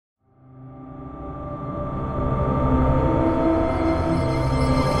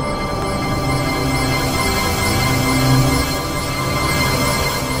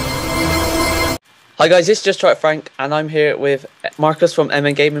Hi guys, it's just right Frank, and I'm here with Marcus from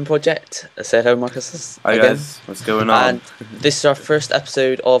MAGamingProject. Say hello, Marcus. Hi again. guys, what's going on? And this is our first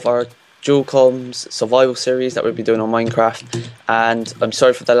episode of our dual comms survival series that we'll be doing on Minecraft. And I'm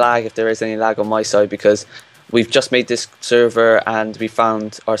sorry for the lag if there is any lag on my side, because we've just made this server and we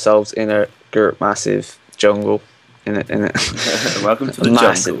found ourselves in a massive jungle. Welcome to the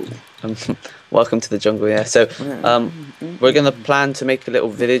jungle. Welcome to the jungle. Yeah. So we're gonna plan to make a little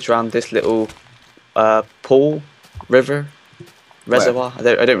village around this little pool, river, reservoir. I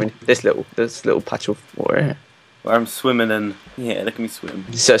don't really this little patch of water here. Well, I'm swimming and yeah, look at me swim.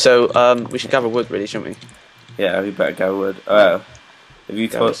 So we should gather wood, really, shouldn't we? Yeah, we better gather wood. Have you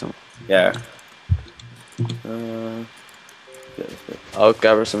told? Some. Yeah. I'll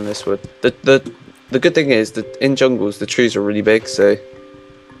gather some of this wood. The good thing is that in jungles the trees are really big, so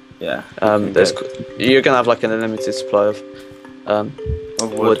yeah. You're gonna have like an unlimited supply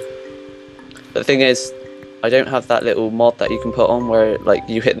of wood. The thing is, I don't have that little mod that you can put on where like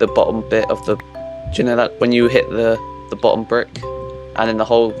you hit the bottom bit of the. Do you know that when you hit the bottom brick, and then the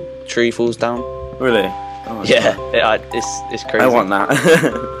whole tree falls down? Really? Oh, yeah, it's crazy. I want that.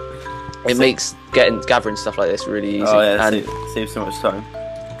 It makes gathering stuff like this really easy. Oh yeah, and saves so much time.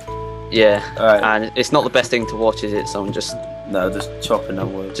 Yeah, right. And it's not the best thing to watch, is it? Someone just chopping the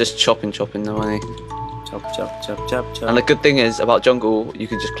wood. Just chopping the money. Chop. And the good thing is about jungle, you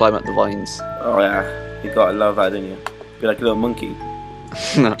can just climb up the vines. Oh yeah, you gotta love that, don't you? Be like a little monkey.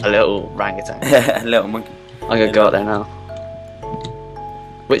 A little orangutan. A little monkey. I'm gonna go out there now.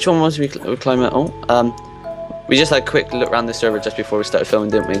 Which one was we climbing? We just had a quick look around the server just before we started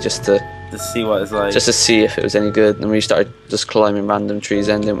filming, didn't we? Just to see what it's like. Just to see if it was any good, and we started just climbing random trees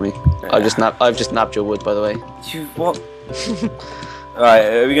then, didn't we? Yeah. I've just nabbed your wood, by the way. You what? Alright,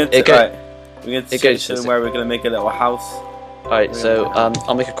 are we gonna we're gonna show where we're gonna make a little house. Alright, so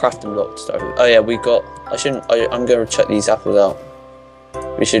I'll make a crafting block to start with. Oh yeah, I'm gonna check these apples out.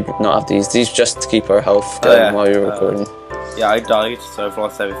 We should not have these. These just to keep our health going while you're recording. Yeah, I died, so I've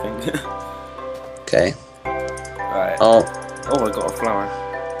lost everything. Okay. Alright. Oh, I got a flower.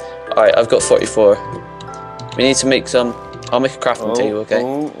 Alright, I've got 44. We need to make some. I'll make a crafting table, okay?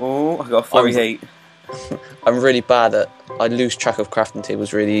 I got 48. I'm really bad at. I lose track of crafting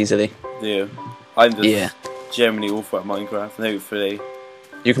tables really easily. Yeah. I'm just generally awful at Minecraft, and hopefully.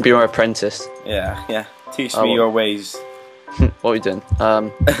 You can be my apprentice. Yeah. Teach me your ways. What are we doing?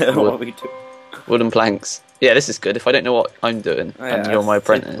 What are we doing? Wooden planks. Yeah, this is good. If I don't know what I'm doing, and you're my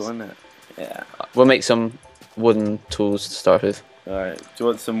apprentice. Typical, yeah. We'll make some wooden tools to start with. Alright. Do you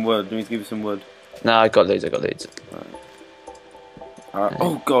want some wood? Do you need to give you some wood? No, I got loads. Alright.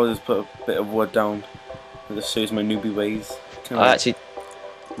 Oh god, I just put a bit of wood down. It just shows my newbie ways.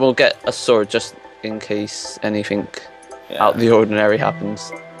 We'll get a sword just in case anything out of the ordinary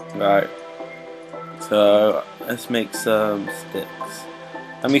happens. Right. So let's make some sticks.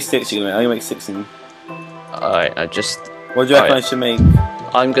 How many sticks are you gonna make? I'm gonna make 16. Alright, what do you reckon I should make?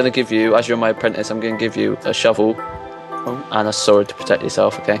 I'm gonna give you, as you're my apprentice, I'm gonna give you a shovel and a sword to protect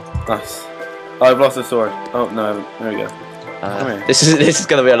yourself, okay? Nice. Oh, I've lost a sword. Oh no, I haven't. There we go. Come here. This is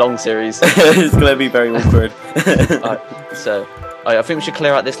gonna be a long series. It's gonna be very awkward. So I think we should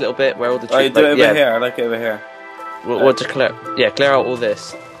clear out this little bit where all the trees. Oh, you do it over here. I like it over here. We'll just clear out all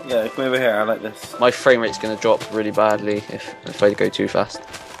this. Yeah, come over here. I like this. My frame rate's gonna drop really badly if I go too fast.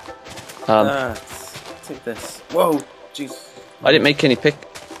 Take this. Whoa, jeez. I didn't make any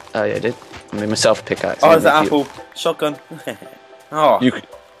Oh yeah, I did. I made myself a pickaxe. Oh, it's an apple. Shotgun. Oh, you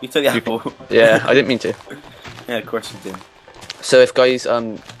took the apple. Yeah, I didn't mean to. Yeah, of course you did. So if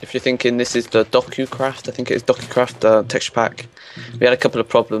you're thinking this is the DocuCraft, I think it is DocuCraft texture pack. We had a couple of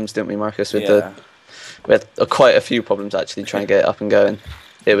problems, didn't we, Marcus? We had quite a few problems actually trying to get it up and going.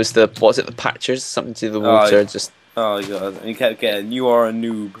 It was the patches, something to do with the water. Oh god, and you kept getting, you are a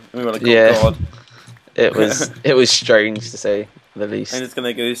noob. And we were like, oh god. It It was strange to say the least. I'm just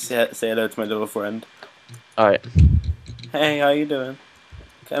gonna go say hello to my little friend. Alright. Hey, how you doing?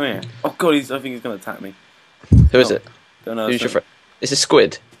 Come here. Oh god, I think he's gonna attack me. Who is it? Don't know. Who's your friend? It's a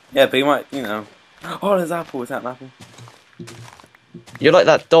squid. Yeah, but he might, Oh, there's apple. Is that an apple? You're like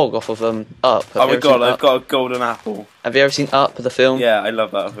that dog off of Up. Oh my god, I've got a golden apple. Have you ever seen Up, the film? Yeah, I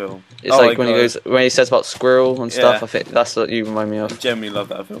love that film. It's like when he says about squirrel and stuff. I think that's what you remind me of. I generally love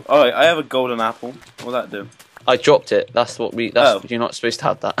that film. Oh, I have a golden apple. What'll that do? I dropped it. That's what you're not supposed to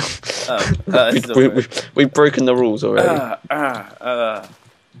have that. We've broken the rules already. How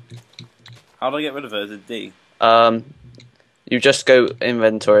do I get rid of it? Is it D? You just go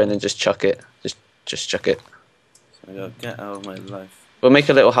inventory and then just chuck it. Just chuck it. So I go, get out of my life. We'll make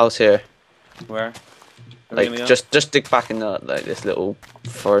a little house here. Where? Like just dig back in this little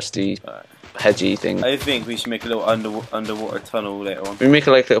foresty hedgy thing. I think we should make a little underwater tunnel later on. We make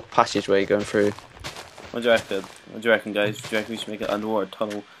like a little passageway going through. What do you reckon? What do you reckon, guys? Do you reckon we should make an underwater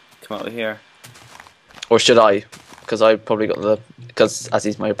tunnel come out of here? Or should I? Because I probably got the. Because as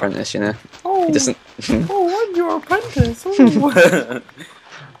he's my apprentice, you know. Oh, he doesn't. Oh, I'm your apprentice.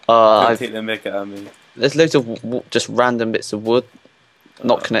 Oh. I take the mick out of me. There's loads of just random bits of wood,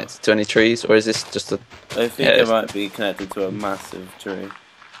 not connected to any trees, or is this just a? I think it might be connected to a massive tree.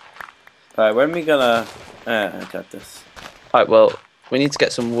 Alright, when are we gonna... I got this. Alright, well, we need to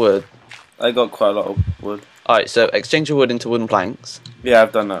get some wood. I got quite a lot of wood. Alright, so exchange your wood into wooden planks. Yeah,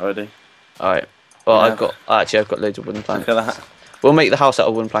 I've done that already. Alright. Well, Yeah. I've got loads of wooden planks. Look at that. We'll make the house out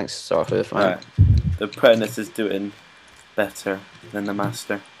of wooden planks to start off with. Right. The apprentice is doing better than the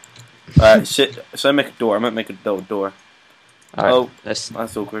master. Alright, shit. Should I make a door? I might make a door. Alright, oh, that's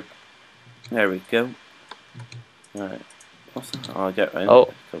awkward. There we go. Alright. What's that? Oh, I'll get right in. Oh.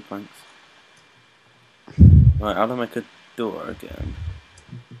 Couple planks. Right, how do I make a door again?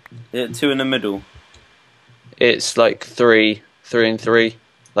 Is it 2 in the middle? It's like 3 and 3,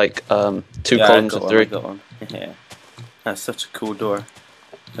 like 2 columns of 3. I got one. Yeah, that's such a cool door.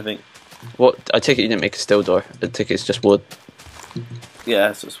 I think. What? I take it you didn't make a steel door. I take it it's just wood. Yeah,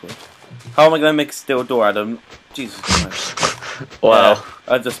 that's just wood. How am I gonna make a steel door, Adam? Jesus Christ. Wow. Yeah,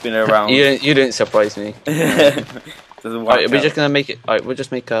 I've just been around. You didn't surprise me. Alright, we're just gonna make it. Alright, we'll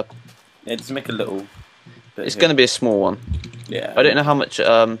just make a. Yeah, just make a little. It's gonna be a small one. Yeah. I don't know how much,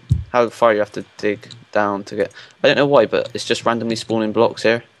 how far you have to dig down to get. I don't know why, but it's just randomly spawning blocks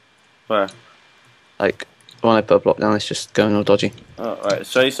here. Where? Like when I put a block down, it's just going all dodgy. Oh, right.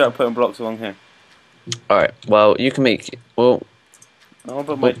 So you start putting blocks along here. All right. Well, you can make. Well, I'll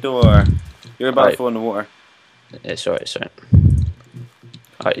put my door. You're about to fall in the water. It's alright. It's alright.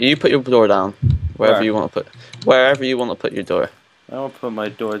 Alright, you put your door down wherever you want to put. Wherever you want to put your door. I'll put my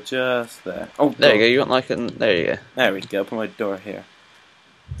door just there. Oh, there you go. You want like an. There you go. There we go. I'll put my door here.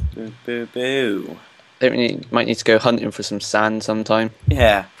 Boo, boo, boo. I think we might need to go hunting for some sand sometime.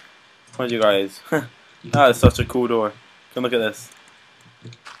 Yeah. What you guys? That is such a cool door. Come look at this.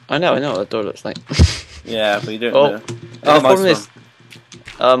 I know what the door looks like. Yeah, but you don't Oh, know. the Oh, problem nice is,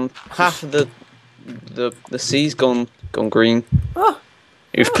 half of the sea's gone green. Oh.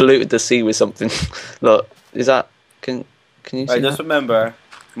 You've polluted the sea with something. Look, is that can you see Right, just that? remember,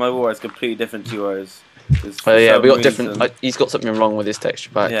 my water is completely different to yours. Oh yeah, we got different. He's got something wrong with his texture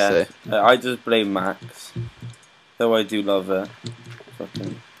pack. Yeah, So. I just blame Max. Though I do love it.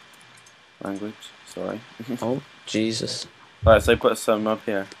 Fucking language. Sorry. Oh Jesus! Right, so I put some up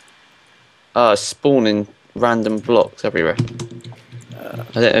here. Spawning random blocks everywhere. I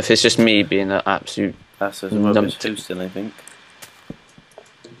don't know if it's just me being an absolute That's a rubbish hosting, I think.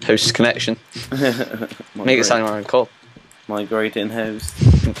 host connection. Make it sound like a call. Migrating host.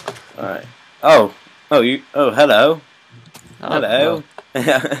 Alright. Oh, hello. Hello.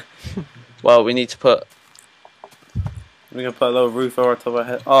 Well. Well, we need to put. We're gonna put a little roof over top of our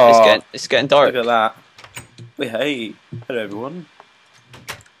head. Oh, it's getting dark. Look at that. Wait, hey, hello everyone.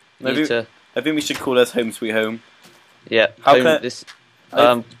 I think we should call this Home Sweet Home. Yeah. How home, can this?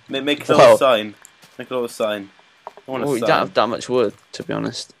 Make a little sign. Make a little sign. I want a We sign. don't have that much wood, to be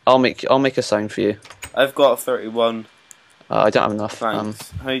honest. I'll make a sign for you. I've got 31 I don't have enough.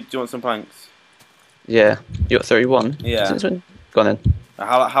 planks. Hey, do you want some planks? Yeah. You got 31. Yeah. Since when? Go on then.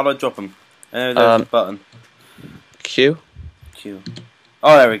 How do I drop them? There's a button. Q. Q.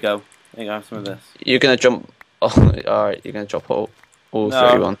 Oh, there we go. There you go. Have some of this. You're gonna jump. Oh, all right. You're gonna drop all No.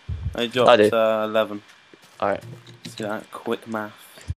 31. I dropped do. 11. All right. See that? Quick math.